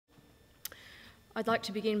I'd like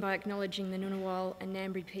to begin by acknowledging the Ngunnawal and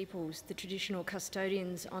Ngambri peoples, the traditional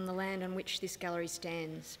custodians on the land on which this gallery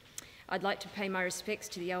stands. I'd like to pay my respects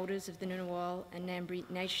to the elders of the Ngunnawal and Ngambri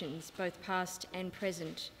nations, both past and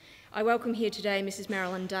present. I welcome here today Mrs.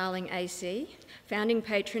 Marilyn Darling AC, founding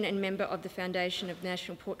patron and member of the Foundation of the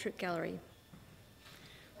National Portrait Gallery.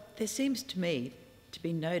 There seems to me to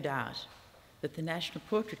be no doubt that the National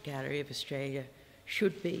Portrait Gallery of Australia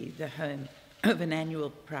should be the home of an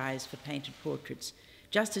annual prize for painted portraits,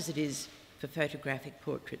 just as it is for photographic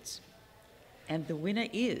portraits. And the winner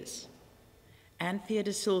is Anthea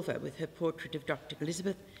de Silva with her portrait of Dr.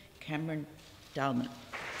 Elizabeth Cameron-Dalman.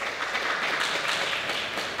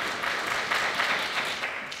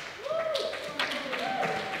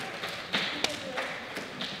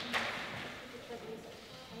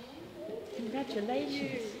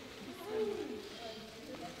 Congratulations.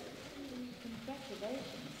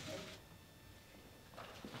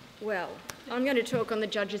 Well, I'm going to talk on the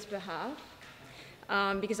judge's behalf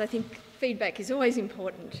because I think feedback is always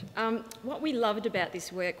important. What we loved about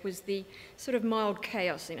this work was the sort of mild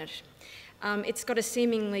chaos in it. It's got a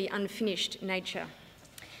seemingly unfinished nature.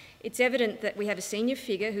 It's evident that we have a senior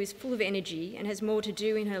figure who is full of energy and has more to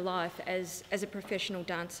do in her life as a professional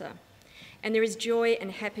dancer. And there is joy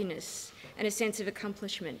and happiness and a sense of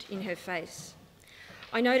accomplishment in her face.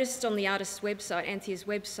 I noticed on the artist's website, Anthea's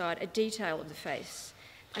website, a detail of the face.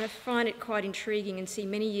 And I find it quite intriguing and see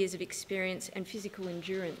many years of experience and physical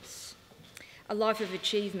endurance, a life of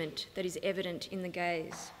achievement that is evident in the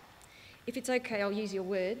gaze. If it's okay, I'll use your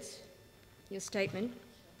words, your statement.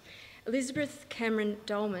 Elizabeth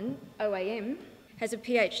Cameron-Dalman OAM has a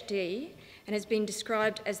PhD and has been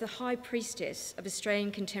described as the high priestess of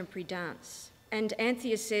Australian contemporary dance. And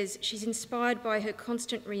Anthea says she's inspired by her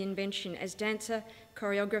constant reinvention as dancer,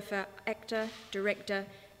 choreographer, actor, director,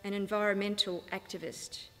 an environmental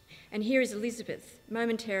activist. And here is Elizabeth,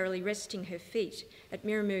 momentarily resting her feet at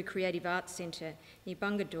Miramu Creative Arts Centre near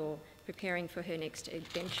Bungadore, preparing for her next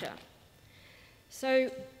adventure. So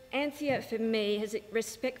Anthea, for me, has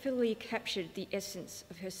respectfully captured the essence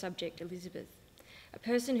of her subject, Elizabeth, a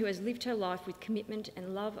person who has lived her life with commitment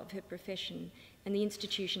and love of her profession and the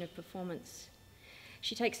institution of performance.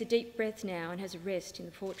 She takes a deep breath now and has a rest in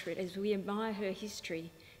the portrait as we admire her history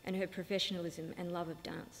and her professionalism and love of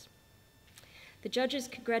dance. The judges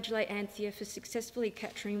congratulate Anthea for successfully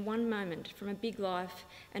capturing one moment from a big life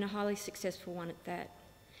and a highly successful one at that.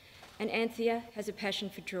 And Anthea has a passion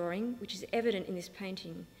for drawing, which is evident in this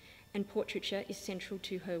painting, and portraiture is central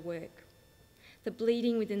to her work. The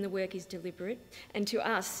bleeding within the work is deliberate, and to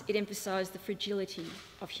us, it emphasised the fragility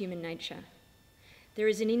of human nature. There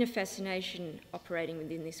is an inner fascination operating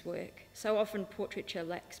within this work. So often portraiture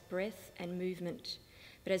lacks breath and movement,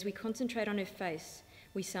 but as we concentrate on her face,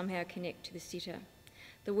 we somehow connect to the sitter.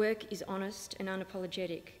 The work is honest and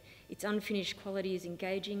unapologetic. Its unfinished quality is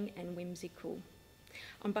engaging and whimsical.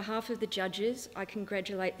 On behalf of the judges, I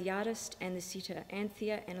congratulate the artist and the sitter,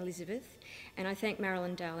 Anthea and Elizabeth, and I thank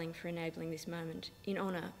Marilyn Darling for enabling this moment in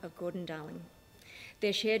honour of Gordon Darling.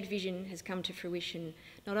 Their shared vision has come to fruition.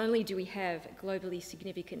 Not only do we have a globally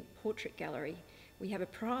significant portrait gallery, we have a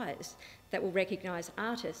prize that will recognise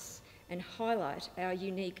artists and highlight our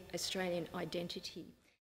unique Australian identity.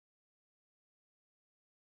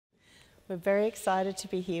 We're very excited to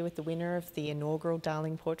be here with the winner of the inaugural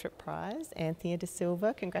Darling Portrait Prize, Anthea de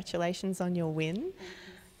Silva. Congratulations on your win. Thank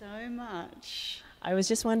you so much. I was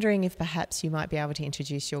just wondering if perhaps you might be able to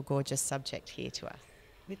introduce your gorgeous subject here to us.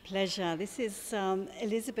 With pleasure. This is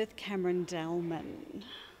Elizabeth Cameron-Dalman,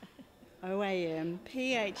 OAM,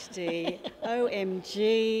 PhD,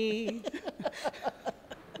 OMG.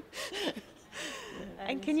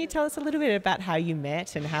 And can you tell us a little bit about how you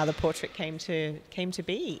met and how the portrait came to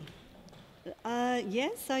be?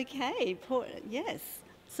 Yes, okay. Yes.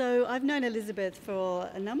 So I've known Elizabeth for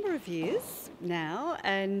a number of years now,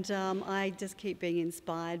 and I just keep being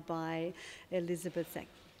inspired by Elizabeth's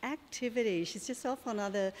activity. She's just off on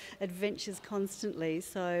other adventures constantly,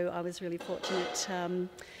 so I was really fortunate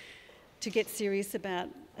to get serious about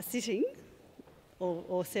a sitting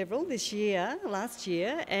or several last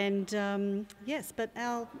year, and yes, but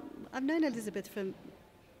I've known Elizabeth for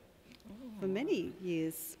many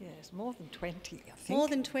years. Yes, more than 20, I think. More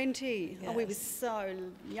than 20. Yes. Oh, we were so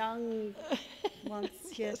young once,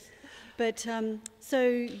 yes. But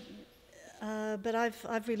but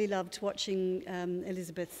I've really loved watching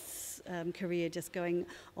Elizabeth's career just going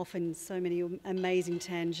off in so many amazing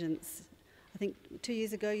tangents. I think 2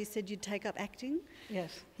 years ago you said you'd take up acting.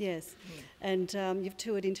 Yes. Yes. And you've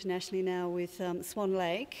toured internationally now with Swan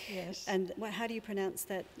Lake. Yes. And how do you pronounce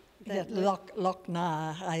that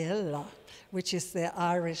Lochna Aella, which is the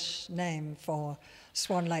Irish name for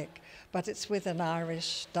Swan Lake, but it's with an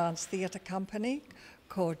Irish dance theatre company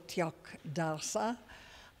called Darcy.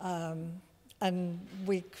 And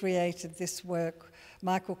we created this work.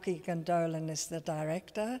 Michael Keegan-Dolan is the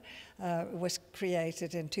director. It was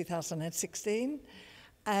created in 2016,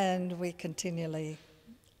 and we continually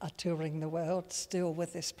are touring the world still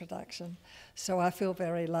with this production. So I feel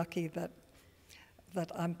very lucky that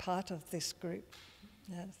I'm part of this group.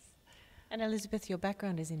 Yes. And Elizabeth, your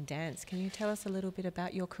background is in dance. Can you tell us a little bit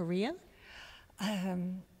about your career?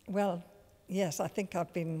 Well, yes, I think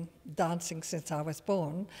I've been dancing since I was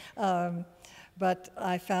born. But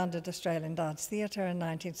I founded Australian Dance Theatre in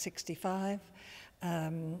 1965,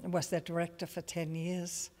 was their director for 10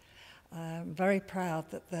 years. I'm very proud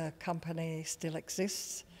that the company still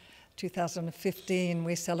exists. 2015,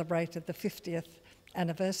 we celebrated the 50th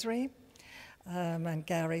anniversary, and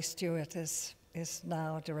Gary Stewart is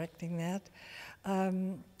now directing that.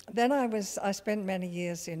 Then I spent many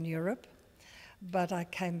years in Europe, but I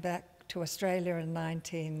came back to Australia in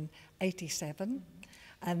 1987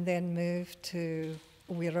 and then moved to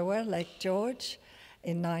Wirrawa, Lake George,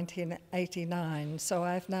 in 1989. So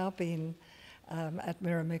I've now been at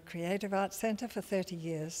Miramu Creative Arts Centre for 30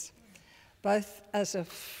 years, both as a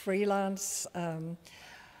freelance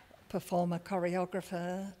performer,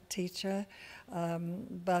 choreographer, teacher,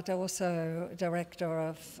 but also director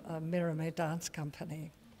of Miramu Dance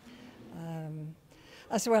Company,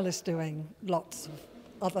 as well as doing lots of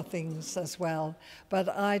other things as well. But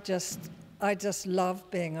I just love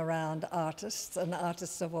being around artists and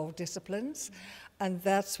artists of all disciplines, and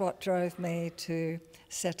that's what drove me to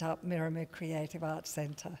set up Miramu Creative Arts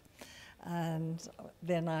Centre. And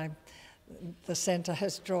then the centre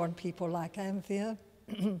has drawn people like Anthea,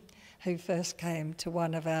 who first came to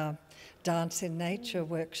one of our Dance in Nature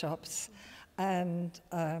workshops, and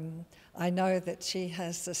I know that she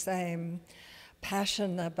has the same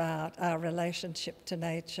passion about our relationship to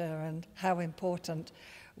nature and how important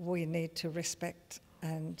we need to respect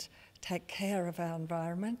and take care of our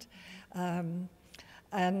environment,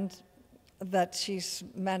 and that she's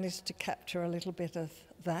managed to capture a little bit of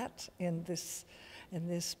that in this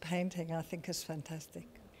painting, I think is fantastic.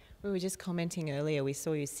 We were just commenting earlier, we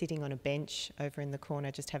saw you sitting on a bench over in the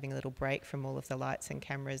corner just having a little break from all of the lights and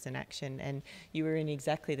cameras and action, and you were in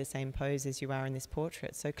exactly the same pose as you are in this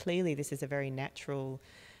portrait. So clearly this is a very natural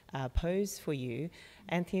pose for you.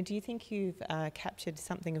 Anthea, do you think you've captured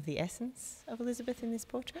something of the essence of Elizabeth in this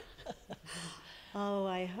portrait? Oh,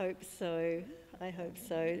 I hope so. I hope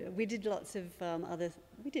so. We did lots of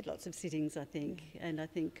sittings, I think, and I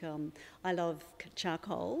think I love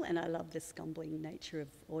charcoal and I love the scumbling nature of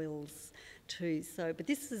oils too. So, but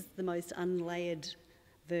this is the most unlayered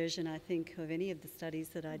version, I think, of any of the studies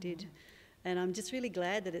that I did, and I'm just really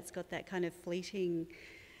glad that it's got that kind of fleeting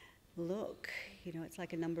look. You know, it's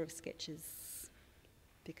like a number of sketches,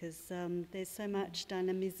 because there's so much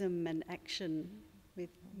dynamism and action with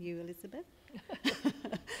you, Elizabeth.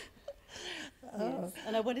 Yes.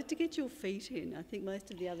 And I wanted to get your feet in. I think most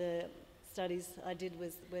of the other studies I did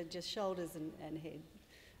were just shoulders and head,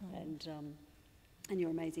 and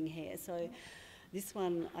your amazing hair. So this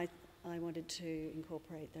one I wanted to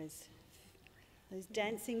incorporate those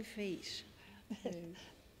dancing feet.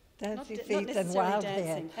 Dancing feet and wild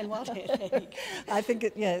hair. And wild hair. I think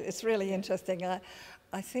it's really interesting.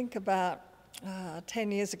 I think about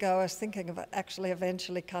 10 years ago I was thinking of actually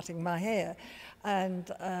eventually cutting my hair,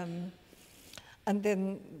 and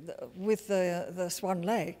then with the Swan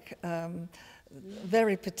Lake,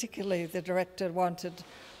 very particularly the director wanted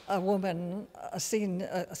a woman, a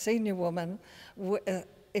senior woman,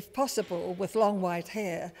 if possible, with long white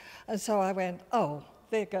hair. And so I went, oh,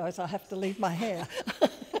 there goes, I have to leave my hair.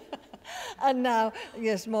 And now,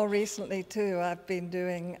 yes, more recently too, I've been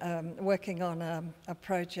working on a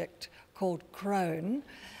project called Crone,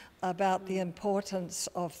 about the importance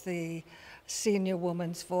of the senior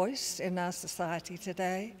woman's voice in our society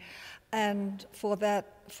today. And for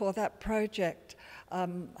that project,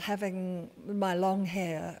 having my long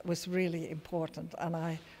hair was really important, and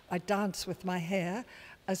I dance with my hair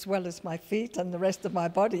as well as my feet and the rest of my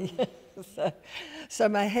body. So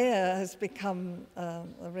my hair has become a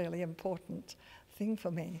really important thing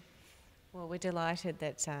for me. Well, we're delighted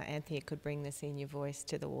that Anthea could bring the senior voice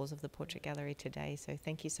to the walls of the Portrait Gallery today, so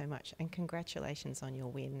thank you so much, and congratulations on your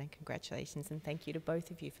win, and congratulations and thank you to both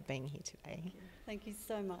of you for being here today. Thank you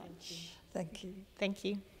so much. Thank you. Thank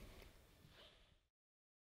you.